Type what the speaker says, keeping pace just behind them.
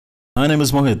My name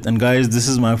is Mohit, and guys, this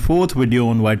is my fourth video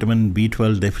on vitamin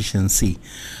B12 deficiency.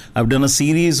 I've done a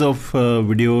series of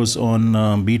videos on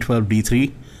B12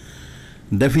 D3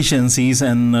 deficiencies,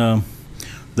 and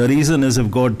the reason is,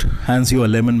 if God hands you a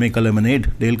lemon, make a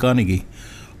lemonade, Dale Carnegie,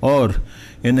 or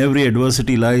in every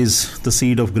adversity lies the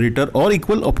seed of greater or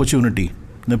equal opportunity,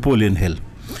 Napoleon Hill.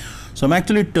 So I'm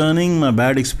actually turning my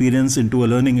bad experience into a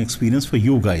learning experience for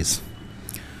you guys.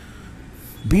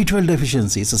 B12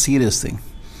 deficiency is a serious thing.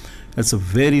 It's a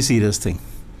very serious thing,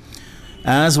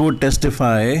 as would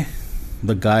testify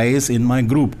the guys in my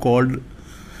group called,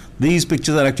 these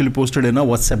pictures are actually posted in a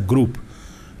WhatsApp group,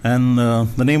 and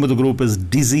the name of the group is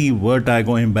Dizzy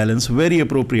Vertigo Imbalance. Very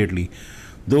appropriately,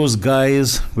 those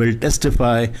guys will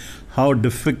testify how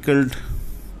difficult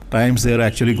times they are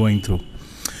actually going through.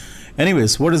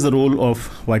 Anyways, what is the role of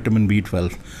vitamin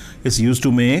B12? It's used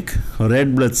to make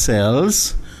red blood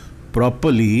cells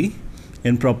properly,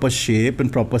 in proper shape,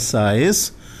 in proper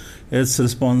size. It's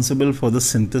responsible for the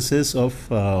synthesis of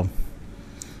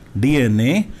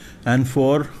DNA and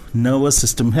for nervous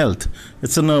system health.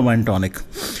 It's a nerve and tonic.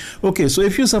 Okay, so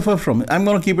if you suffer from it, I'm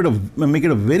going to make it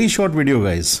a very short video,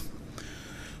 guys.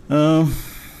 So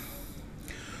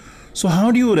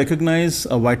how do you recognize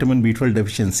a vitamin B12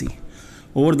 deficiency?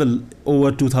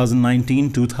 Over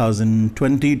 2019,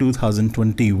 2020,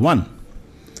 2021,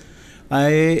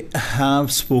 I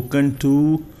have spoken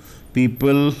to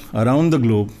people around the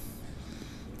globe.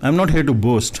 I'm not here to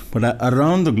boast, but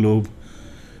around the globe,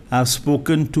 I've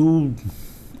spoken to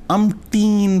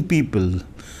umpteen people.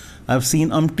 I've seen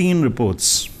umpteen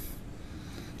reports.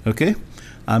 Okay,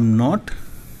 I'm not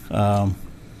a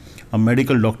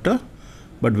medical doctor,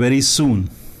 but very soon,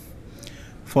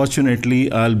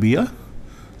 fortunately, I'll be a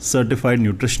certified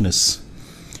nutritionist.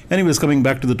 Anyways, coming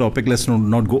back to the topic, let's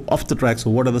not go off the track. So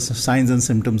what are the signs and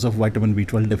symptoms of vitamin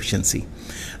B12 deficiency?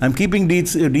 I'm keeping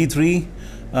D3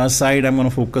 aside. I'm going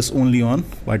to focus only on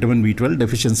vitamin B12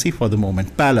 deficiency for the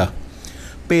moment. Pallor,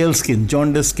 pale skin,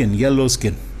 jaundice skin, yellow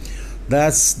skin.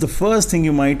 That's the first thing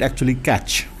you might actually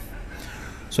catch.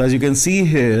 So as you can see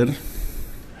here,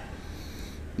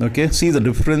 okay, see the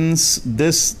difference.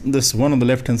 This one on the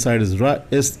left hand side is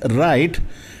right,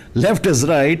 left is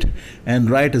right, and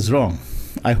right is wrong.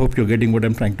 I hope you're getting what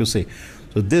I'm trying to say.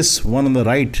 So this one on the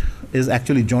right is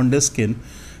actually jaundice skin.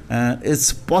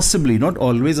 It's possibly, not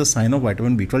always, a sign of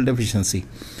vitamin B12 deficiency.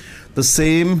 The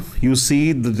same, you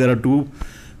see that there are two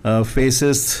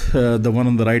faces. The one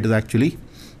on the right is actually,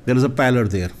 there is a pallor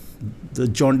there, the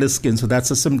jaundice skin. So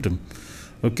that's a symptom.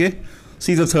 Okay,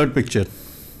 see the third picture.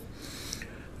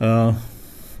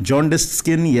 Jaundice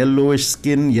skin, yellowish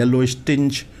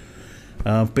tinge,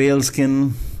 pale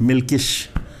skin, milkish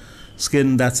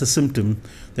skin. That's a symptom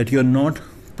that you're not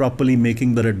properly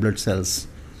making the red blood cells,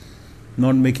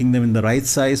 not making them in the right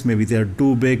size. Maybe they're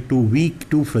too big, too weak,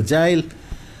 too fragile,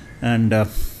 and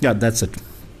yeah, that's it.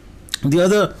 The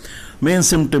other main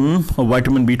symptom of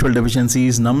vitamin B12 deficiency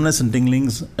is numbness and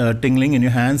tingling in your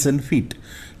hands and feet,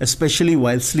 especially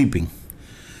while sleeping.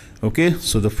 Okay,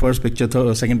 so the first picture,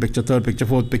 second picture, third picture,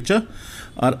 fourth picture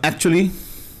are actually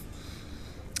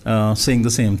saying the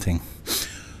same thing.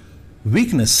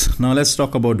 Weakness. Now let's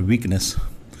talk about weakness.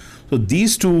 So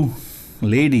these two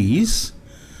ladies,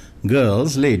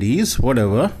 girls, ladies,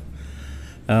 whatever,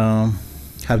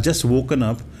 have just woken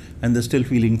up and they're still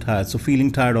feeling tired. So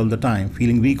feeling tired all the time,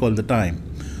 feeling weak all the time,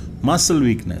 muscle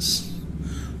weakness,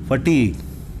 fatigue.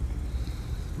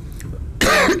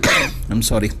 I'm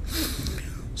sorry.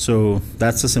 So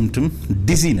that's a symptom.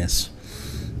 Dizziness.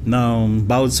 Now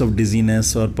bouts of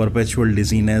dizziness or perpetual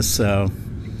dizziness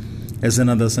is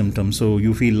another symptom. So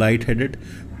you feel lightheaded,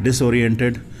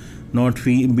 disoriented, not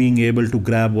being able to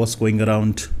grab what's going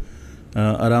around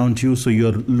you. So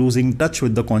you're losing touch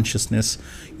with the consciousness.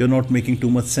 You're not making too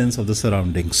much sense of the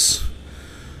surroundings.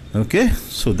 Okay,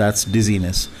 so that's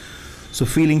dizziness. So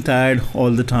feeling tired all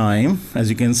the time.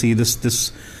 As you can see,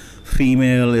 this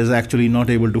female is actually not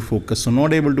able to focus. So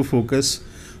not able to focus,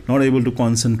 not able to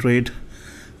concentrate,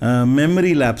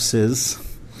 memory lapses,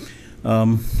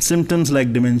 symptoms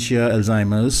like dementia,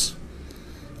 Alzheimer's.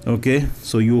 Okay,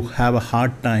 so you have a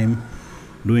hard time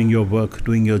doing your work,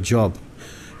 doing your job.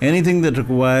 Anything that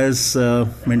requires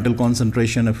mental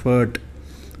concentration, effort,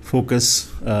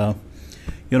 focus,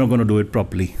 you're not going to do it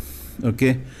properly.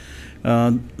 Okay,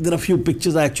 there are a few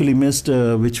pictures I actually missed,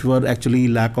 which were actually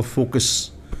lack of focus,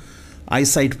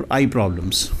 eye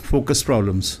problems, focus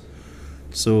problems.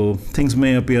 So things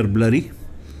may appear blurry,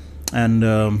 and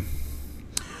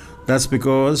that's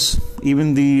because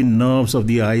even the nerves of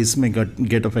the eyes may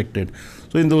get affected.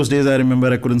 So in those days, I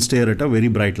remember I couldn't stare at a very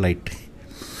bright light,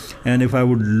 and if I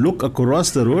would look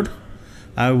across the road,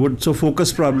 So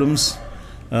focus problems,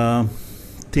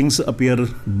 things appear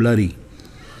blurry.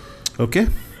 Okay,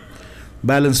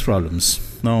 balance problems.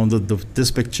 Now this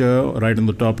picture right on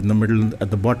the top, in the middle, at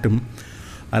the bottom,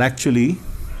 are actually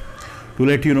to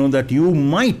let you know that you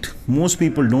might, most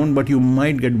people don't, but you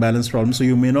might get balance problems. So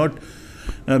you may not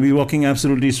be walking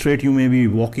absolutely straight, you may be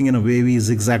walking in a wavy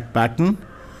zigzag pattern.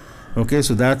 Okay,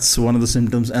 so that's one of the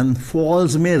symptoms. And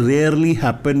falls may rarely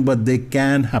happen, but they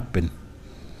can happen.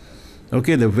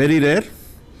 Okay, they're very rare,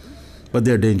 but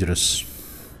they're dangerous.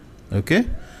 Okay,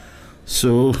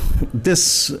 so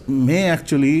this may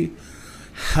actually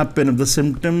happen if the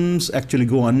symptoms actually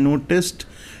go unnoticed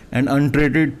and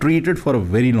treated for a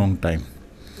very long time.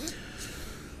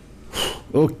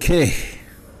 Okay,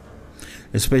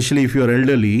 especially if you're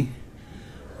elderly.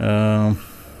 All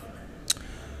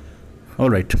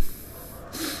right.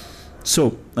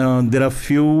 So there are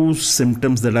few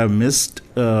symptoms that I've missed.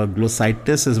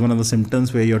 Glossitis is one of the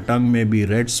symptoms where your tongue may be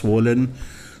red, swollen,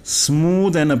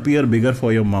 smooth, and appear bigger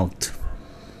for your mouth.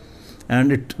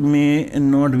 And it may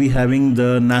not be having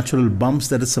the natural bumps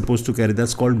that it's supposed to carry.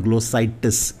 That's called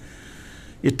glossitis.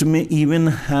 It may even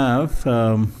have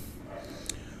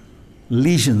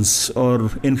lesions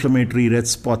or inflammatory red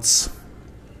spots,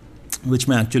 which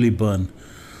may actually burn.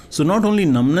 So not only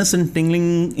numbness and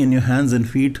tingling in your hands and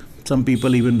feet, some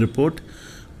people even report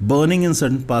burning in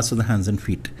certain parts of the hands and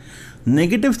feet.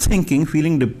 Negative thinking,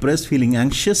 feeling depressed, feeling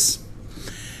anxious,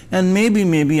 and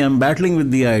maybe I'm battling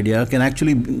with the idea, can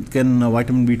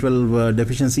vitamin B12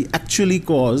 deficiency actually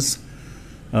cause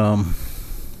a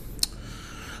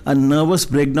nervous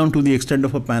breakdown to the extent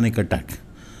of a panic attack?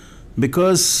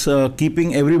 Because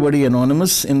keeping everybody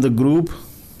anonymous in the group,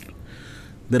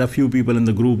 there are few people in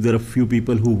the group, there are few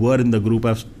people who were in the group.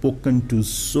 I've spoken to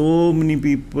so many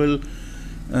people,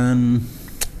 and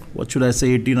what should I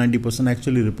say, 80-90%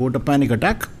 actually report a panic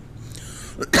attack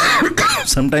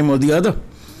sometime or the other.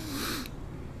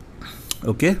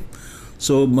 Okay,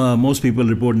 so most people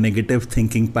report negative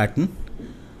thinking pattern,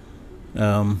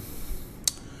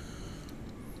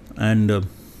 and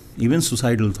even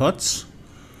suicidal thoughts.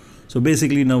 So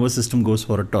basically nervous system goes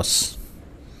for a toss.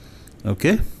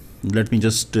 Okay, let me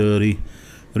just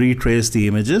retrace the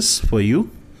images for you.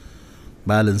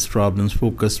 Balance problems,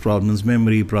 focus problems,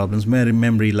 memory problems,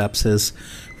 memory lapses,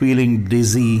 feeling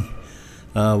dizzy,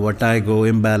 vertigo,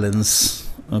 imbalance,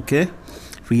 okay,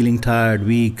 feeling tired,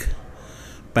 weak,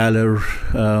 pallor,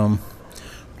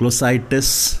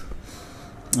 glossitis,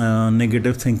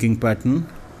 negative thinking pattern,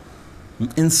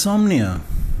 insomnia.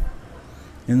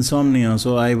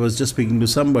 So I was just speaking to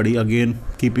somebody, again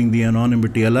keeping the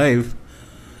anonymity alive,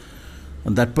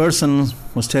 and that person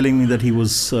was telling me that he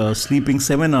was sleeping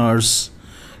 7 hours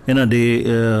in a day,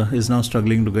 is now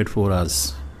struggling to get 4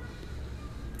 hours.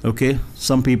 Okay,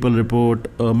 some people report,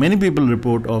 many people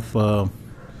report of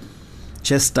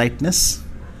chest tightness,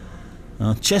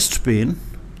 chest pain,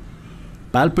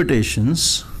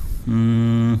 palpitations,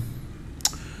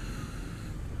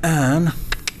 and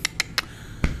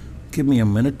give me a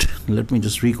minute, let me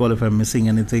just recall if I'm missing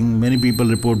anything. Many people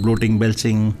report bloating,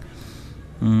 belching.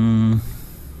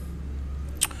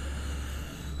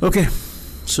 Okay,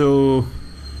 so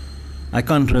I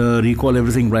can't recall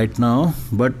everything right now,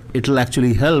 but it'll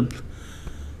actually help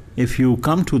if you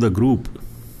come to the group,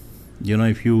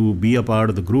 if you be a part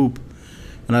of the group.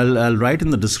 And I'll write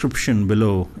in the description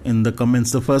below, in the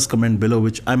comments, the first comment below,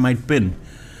 which I might pin,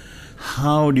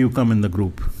 how do you come in the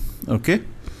group? Okay,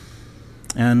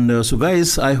 and so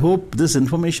guys, I hope this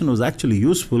information was actually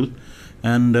useful,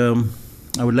 and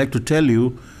I would like to tell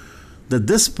you that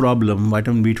this problem,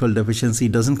 vitamin B12 deficiency,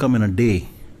 doesn't come in a day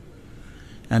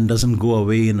and doesn't go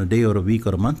away in a day or a week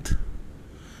or a month.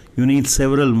 You need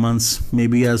several months,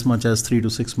 maybe as much as 3 to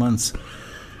 6 months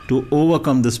to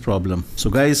overcome this problem. So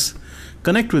guys,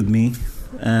 connect with me,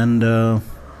 and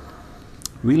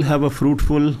we'll have a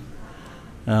fruitful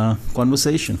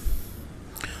conversation.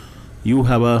 You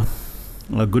have a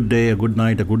good day, a good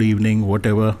night, a good evening,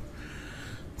 whatever.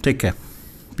 Take care.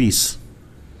 Peace.